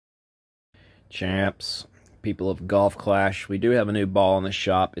Champs, people of Golf Clash, we do have a new ball in the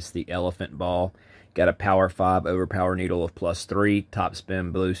shop. It's the Elephant Ball. Got a power 5 overpower needle of +3, top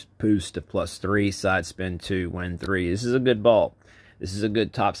spin boost of +3, side spin 2, win 3. This is a good ball. This is a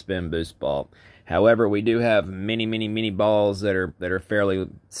good top spin boost ball. However, we do have many balls that are fairly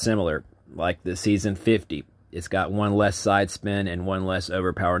similar, like the Season 50. It's got one less side spin and one less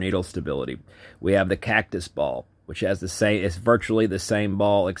overpower needle stability. We have the Cactus Ball, which has the same, it's virtually the same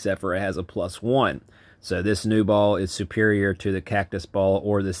ball except for it has a +1. So this new ball is superior to the Cactus Ball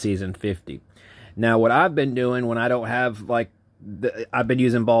or the Season 50. Now, what I've been doing when I don't have, like, I've been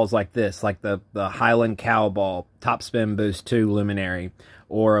using balls like this, like the Highland Cow Ball, top spin boost 2 luminary,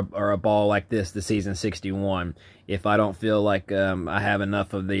 or a ball like this, the Season 61. If I don't feel like I have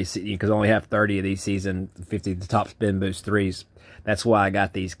enough of these, because I only have 30 of these Season 50, the top spin boost 3s. That's why I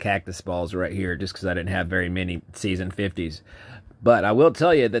got these Cactus Balls right here, just because I didn't have very many Season 50s. But I will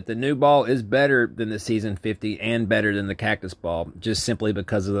tell you that the new ball is better than the Season 50 and better than the Cactus Ball, just simply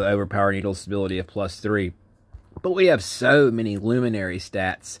because of the overpower needle stability of +3. But we have so many luminary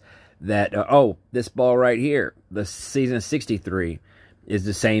stats that, oh, this ball right here, the Season 63, is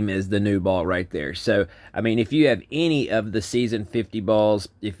the same as the new ball right there. So, I mean, if you have any of the Season 50 balls,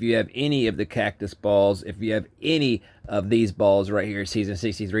 if you have any of the Cactus Balls, if you have any of these balls right here, Season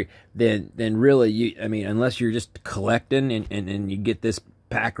 63, then really, I mean, unless you're just collecting and you get this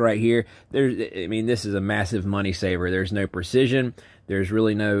pack right here, I mean, this is a massive money saver. There's no precision. There's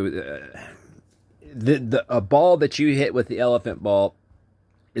really no... a ball that you hit with the Elephant Ball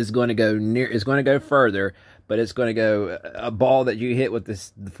is going to go further, but it's going to go, a ball that you hit with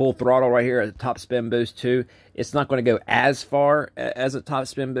the full throttle right here, a top spin boost 2, it's not going to go as far as a top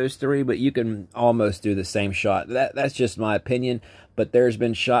spin boost 3, but you can almost do the same shot. That's just my opinion, but there's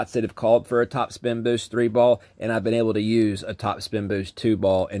been shots that have called for a top spin boost 3 ball, and I've been able to use a top spin boost 2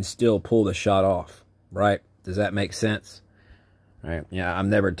 ball and still pull the shot off, right? Does that make sense? Right? Yeah, I'm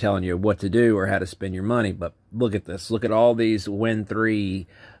never telling you what to do or how to spend your money, but look at this. Look at all these Win 3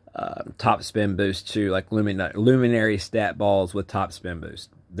 top spin boost 2, like luminary stat balls with top spin boost.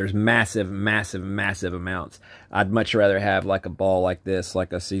 There's massive amounts. I'd much rather have like a ball like this,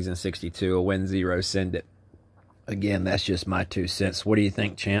 like a Season 62, a Win 0, send it. Again, that's just my 2 cents. What do you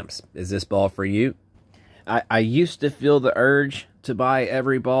think, champs? Is this ball for you? I used to feel the urge to buy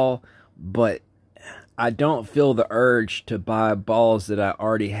every ball, but I don't feel the urge to buy balls that I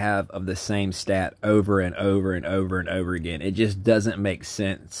already have of the same stat over and over and over and over again. It just doesn't make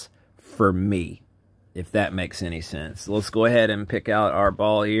sense for me, if that makes any sense. Let's go ahead and pick out our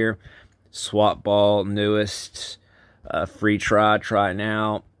ball here. Swap ball, newest, free try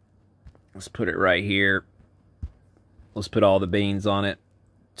now. Let's put it right here. Let's put all the beans on it.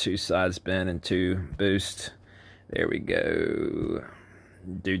 2 side spin and 2 boost. There we go.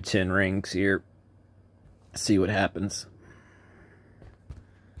 Do 10 rings here. See what happens.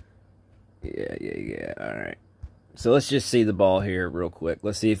 Yeah. All right. So let's just see the ball here real quick.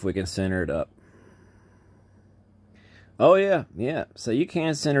 Let's see if we can center it up. Oh, yeah. So you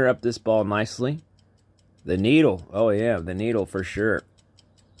can center up this ball nicely. The needle. Oh, yeah. The needle for sure.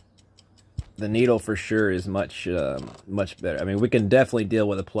 The needle for sure is much better. I mean, we can definitely deal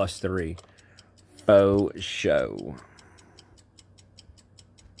with a +3. Faux show.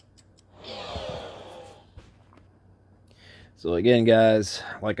 So again, guys,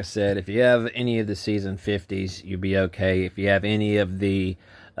 like I said, if you have any of the Season 50s, you'll be okay. If you have any of the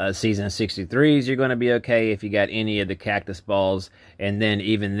Season 63s, you're going to be okay. If you got any of the Cactus Balls, and then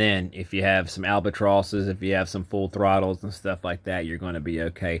even then, if you have some Albatrosses, if you have some full throttles and stuff like that, you're going to be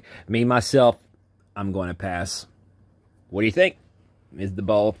okay. Me, myself, I'm going to pass. What do you think? Is the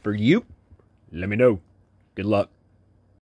ball for you? Let me know. Good luck.